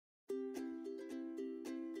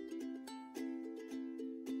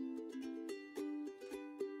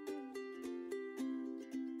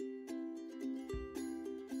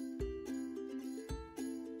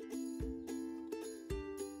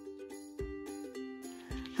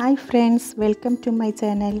Hi friends, welcome to my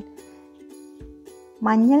channel.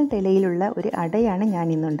 മഞ്ഞൾ ഇലയിലുള്ള ഒരു അടയാണ് ഞാൻ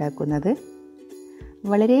ഇന്ന് ഉണ്ടാക്കുന്നത്.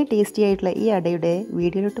 വളരെ ടേസ്റ്റി ആയിട്ടുള്ള ഈ അടയുടെ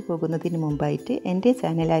വീഡിയോയിലോട്ട് പോകുന്നതിന് മുമ്പായിട്ട് എൻ്റെ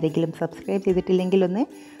ചാനൽ ആരെങ്കിലും സബ്സ്ക്രൈബ് ചെയ്തിട്ടില്ലെങ്കിൽ ഒന്ന്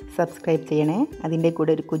സബ്സ്ക്രൈബ് ചെയ്യണേ. അതിൻ്റെ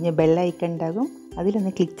കൂടെ ഒരു കുഞ്ഞ് ബെൽ ഐക്കൺ ഉണ്ടാകും,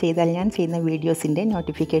 അതിലൊന്ന് ക്ലിക്ക് ചെയ്താൽ ഞാൻ ചെയ്യുന്ന വീഡിയോസിൻ്റെ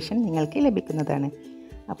നോട്ടിഫിക്കേഷൻ നിങ്ങൾക്ക് ലഭിക്കുന്നതാണ്.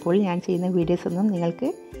 അപ്പോൾ ഞാൻ ചെയ്യുന്ന വീഡിയോസൊന്നും നിങ്ങൾക്ക്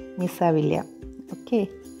മിസ്സാവില്ല. ഓക്കെ,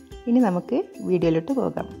 ഇനി നമുക്ക് വീഡിയോയിലോട്ട്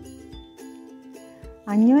പോകാം.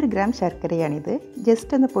 500 ഗ്രാം ശർക്കരയാണിത്.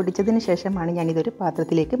 ജസ്റ്റ് ഒന്ന് പൊടിച്ചതിന് ശേഷമാണ് ഞാനിതൊരു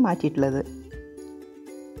പാത്രത്തിലേക്ക് മാറ്റിയിട്ടുള്ളത്.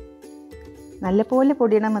 നല്ലപോലെ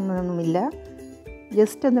പൊടിയണമെന്നൊന്നുമില്ല,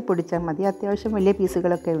 ജസ്റ്റ് ഒന്ന് പൊടിച്ചാൽ മതി. അത്യാവശ്യം വലിയ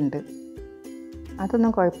പീസുകളൊക്കെ ഉണ്ട്,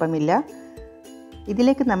 അതൊന്നും കുഴപ്പമില്ല.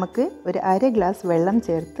 ഇതിലേക്ക് നമുക്ക് ഒരു 1/2 ഗ്ലാസ് വെള്ളം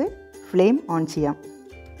ചേർത്ത് ഫ്ലെയിം ഓൺ ചെയ്യാം.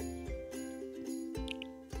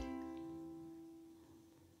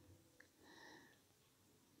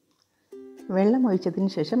 വെള്ളം ഒഴിച്ചതിന്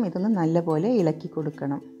ശേഷം ഇതൊന്ന് നല്ലപോലെ ഇളക്കി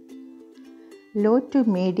കൊടുക്കണം. ലോ ടു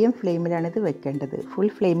മീഡിയം ഫ്ലെയിമിലാണ് ഇത് വെക്കേണ്ടത്. ഫുൾ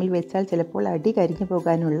ഫ്ലെയിമിൽ വെച്ചാൽ ചിലപ്പോൾ അടി കരിഞ്ഞു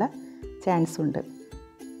പോകാനുള്ള ചാൻസ് ഉണ്ട്.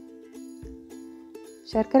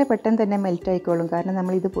 ശർക്കര പെട്ടെന്ന് തന്നെ മെൽറ്റ് ആയിക്കോളും, കാരണം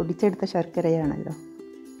നമ്മളിത് പൊടിച്ചെടുത്ത ശർക്കരയാണല്ലോ.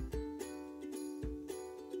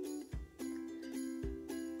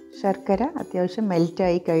 ശർക്കര അത്യാവശ്യം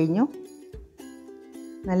മെൽറ്റായി കഴിഞ്ഞു,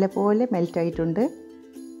 നല്ലപോലെ മെൽറ്റായിട്ടുണ്ട്.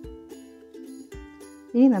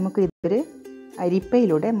 ഇനി നമുക്ക് ഇതൊരു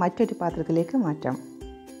അരിപ്പയിലൂടെ മറ്റൊരു പാത്രത്തിലേക്ക് മാറ്റാം.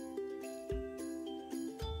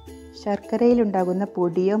 ശർക്കരയിലുണ്ടാകുന്ന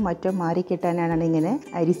പൊടിയോ മറ്റോ മാറിക്കിട്ടാനാണ് ഇങ്ങനെ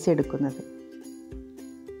അരിച്ചെടുക്കുന്നത്.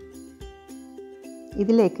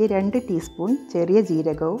 ഇതിലേക്ക് 2 ടീസ്പൂൺ ചെറിയ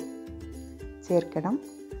ജീരകവും ചേർക്കണം.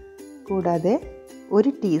 കൂടാതെ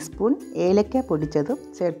 1 ടീസ്പൂൺ ഏലക്ക പൊടിച്ചതും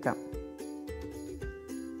ചേർക്കാം.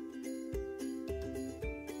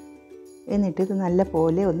 എന്നിട്ട് ഇത്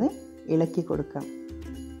നല്ലപോലെ ഒന്ന് ഇളക്കി കൊടുക്കാം.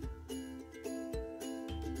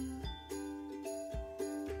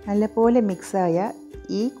 നല്ലപോലെ മിക്സായ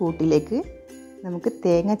ഈ കൂട്ടിലേക്ക് നമുക്ക്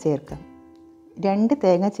തേങ്ങ ചേർക്കാം. 2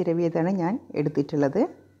 തേങ്ങ ചിരവിയതാണ് ഞാൻ എടുത്തിട്ടുള്ളത്.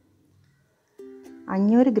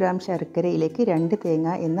 500 ഗ്രാം ശർക്കരയിലേക്ക് 2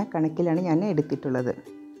 തേങ്ങ എന്ന കണക്കിലാണ് ഞാൻ എടുത്തിട്ടുള്ളത്.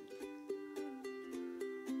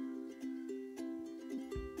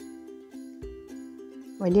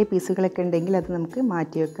 വലിയ പീസുകളൊക്കെ ഉണ്ടെങ്കിൽ അത് നമുക്ക്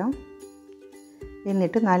മാറ്റി വെക്കാം.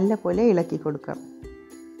 എന്നിട്ട് നല്ലപോലെ ഇളക്കി കൊടുക്കാം.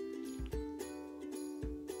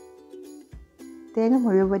 തേങ്ങ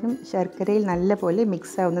മുഴുവനും ശർക്കരയിൽ നല്ലപോലെ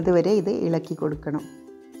മിക്സ് ആവുന്നത് വരെ ഇത് ഇളക്കി കൊടുക്കണം.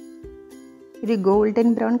 ഒരു ഗോൾഡൻ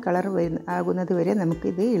ബ്രൗൺ കളർ ആകുന്നത് വരെ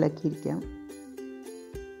നമുക്കിത് ഇളക്കിയിരിക്കാം.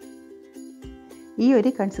 ഈ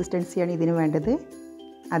ഒരു കൺസിസ്റ്റൻസിയാണ് ഇതിന് വേണ്ടത്,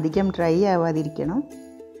 അധികം ഡ്രൈ ആവാതിരിക്കണം.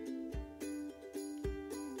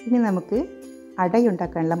 ഇനി നമുക്ക്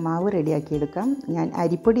അടയുണ്ടാക്കാനുള്ള മാവ് റെഡിയാക്കിയെടുക്കാം. ഞാൻ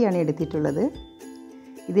അരിപ്പൊടിയാണ് എടുത്തിട്ടുള്ളത്.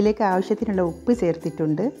 ഇതിലേക്ക് ആവശ്യത്തിനുള്ള ഉപ്പ്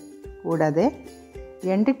ചേർത്തിട്ടുണ്ട്. കൂടാതെ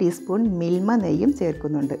 2 ടീസ്പൂൺ മിൽമ നെയ്യും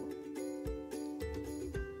ചേർക്കുന്നുണ്ട്.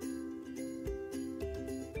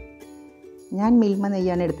 ഞാൻ മിൽമ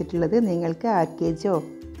നെയ്യാണ് എടുത്തിട്ടുള്ളത്. നിങ്ങൾക്ക് ആർക്കേജോ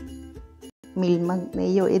മിൽമ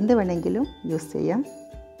നെയ്യോ എന്ത് വേണമെങ്കിലും യൂസ് ചെയ്യാം.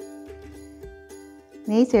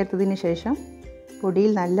 നെയ്യ് ചേർത്തതിന് ശേഷം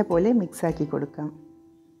പൊടിയിൽ നല്ലപോലെ മിക്സാക്കി കൊടുക്കാം.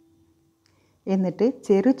 എന്നിട്ട്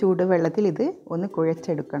ചെറു ചൂടുവെള്ളത്തിൽ ഇത് ഒന്ന്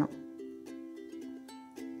കുഴച്ചെടുക്കണം.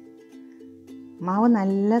 മാവ്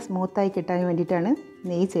നല്ല സ്മൂത്തായി കിട്ടാൻ വേണ്ടിയിട്ടാണ്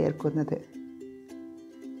നെയ്യ് ചേർക്കുന്നത്.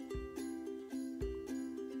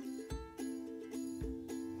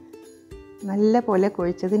 നല്ല പോലെ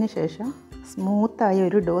കുഴച്ചതിന് ശേഷം സ്മൂത്തായ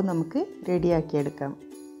ഒരു ഡോ നമുക്ക് റെഡിയാക്കിയെടുക്കാം.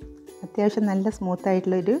 അത്യാവശ്യം നല്ല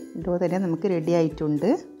സ്മൂത്തായിട്ടുള്ളൊരു ഡോ തന്നെ നമുക്ക് റെഡി ആയിട്ടുണ്ട്.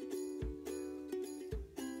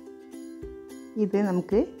 ഇത്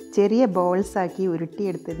നമുക്ക് ചെറിയ ബോൾസാക്കി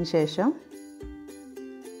ഉരുട്ടിയെടുത്തതിന് ശേഷം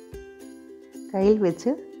കയ്യിൽ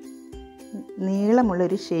വെച്ച്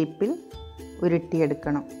നീളമുള്ളൊരു ഷേപ്പിൽ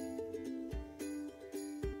ഉരുട്ടിയെടുക്കണം.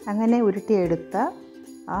 അങ്ങനെ ഉരുട്ടിയെടുത്ത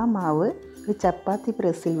ആ മാവ് ഒരു ചപ്പാത്തി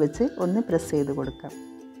പ്രസ്സിൽ വെച്ച് ഒന്ന് പ്രസ് ചെയ്ത് കൊടുക്കാം.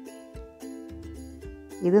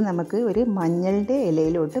 ഇത് നമുക്ക് ഒരു മഞ്ഞളുടെ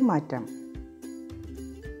ഇലയിലോട്ട് മാറ്റാം.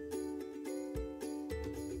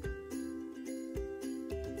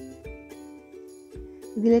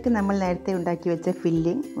 ഇതിലേക്ക് നമ്മൾ നേരത്തെ ഉണ്ടാക്കി വെച്ച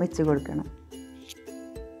ഫില്ലിംഗ് വെച്ച് കൊടുക്കണം.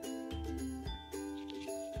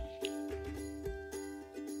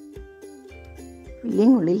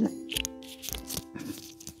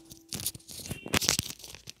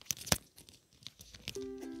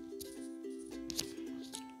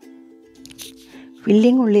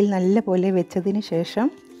 ഫില്ലിംഗ് ഉള്ളിൽ നല്ലപോലെ വെച്ചതിന് ശേഷം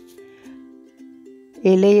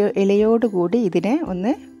ഇലയോടുകൂടി ഇതിനെ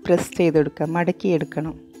ഒന്ന് പ്രസ് ചെയ്തെടുക്കാം,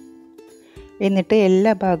 മടക്കിയെടുക്കണം. എന്നിട്ട്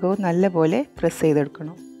എല്ലാ ഭാഗവും നല്ലപോലെ പ്രസ്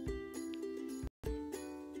ചെയ്തെടുക്കണം.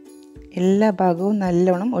 എല്ലാ ഭാഗവും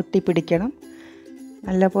നല്ലോണം ഒട്ടിപ്പിടിക്കണം.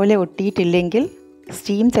 നല്ലപോലെ ഒട്ടിയിട്ടില്ലെങ്കിൽ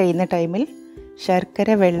സ്റ്റീം ചെയ്യുന്ന ടൈമിൽ ശർക്കര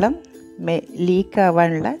വെള്ളം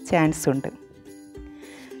ലീക്കാവാനുള്ള ചാൻസ് ഉണ്ട്.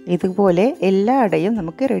 ഇതുപോലെ എല്ലാ അടയും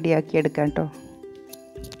നമുക്ക് റെഡിയാക്കിയെടുക്കാം കേട്ടോ.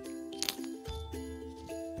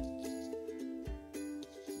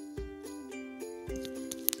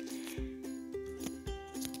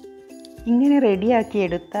 ഇങ്ങനെ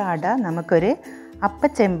റെഡിയാക്കിയെടുത്ത അട നമുക്കൊരു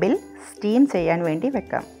അപ്പച്ചെമ്പിൽ സ്റ്റീം ചെയ്യാൻ വേണ്ടി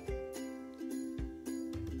വെക്കാം.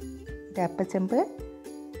 ഒരു അപ്പച്ചെമ്പ്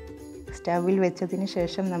സ്റ്റൗവിൽ വെച്ചതിന്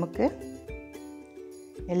ശേഷം നമുക്ക്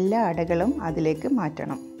എല്ലാ അടകളും അതിലേക്ക്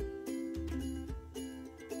മാറ്റണം.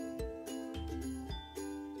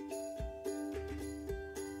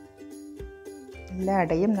 എല്ലാ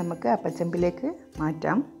അടയും നമുക്ക് അപ്പച്ചെമ്പിലേക്ക്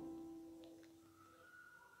മാറ്റാം.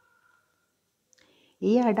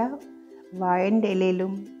 ഈ അട വാഴൻ്റെ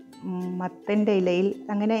ഇലയിലും മത്തൻ്റെ ഇലയിൽ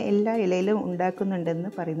അങ്ങനെ എല്ലാ ഇലയിലും ഉണ്ടാക്കുന്നുണ്ടെന്ന്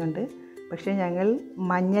പറയുന്നുണ്ട്. പക്ഷേ ഞങ്ങൾ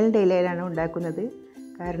മഞ്ഞളുടെ ഇലയിലാണ് ഉണ്ടാക്കുന്നത്.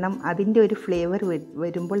 കാരണം അതിൻ്റെ ഒരു ഫ്ലേവർ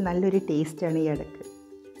വരുമ്പോൾ നല്ലൊരു ടേസ്റ്റാണ് ഈ അടക്ക്.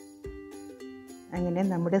 അങ്ങനെ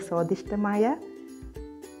നമ്മുടെ സ്വാദിഷ്ടമായ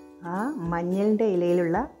ആ മഞ്ഞളുടെ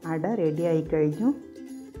ഇലയിലുള്ള അട റെഡിയായി കഴിഞ്ഞു.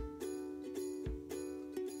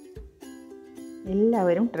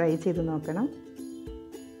 എല്ലാവരും ട്രൈ ചെയ്ത് നോക്കണം.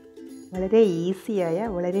 വളരെ ഈസിയായ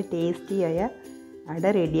വളരെ ടേസ്റ്റിയായ അട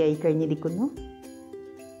റെഡിയായി കഴിഞ്ഞിരിക്കുന്നു.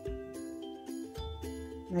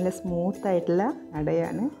 നല്ല സ്മൂത്തായിട്ടുള്ള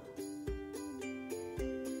അടയാണ്.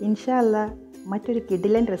 ഇൻഷാ അല്ലാഹ് മറ്റൊരു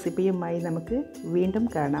കിടിലൻ റെസിപ്പിയുമായി നമുക്ക് വീണ്ടും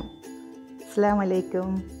കാണാം. അസ്സലാമു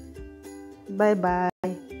അലൈക്കും. Bye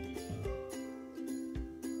bye.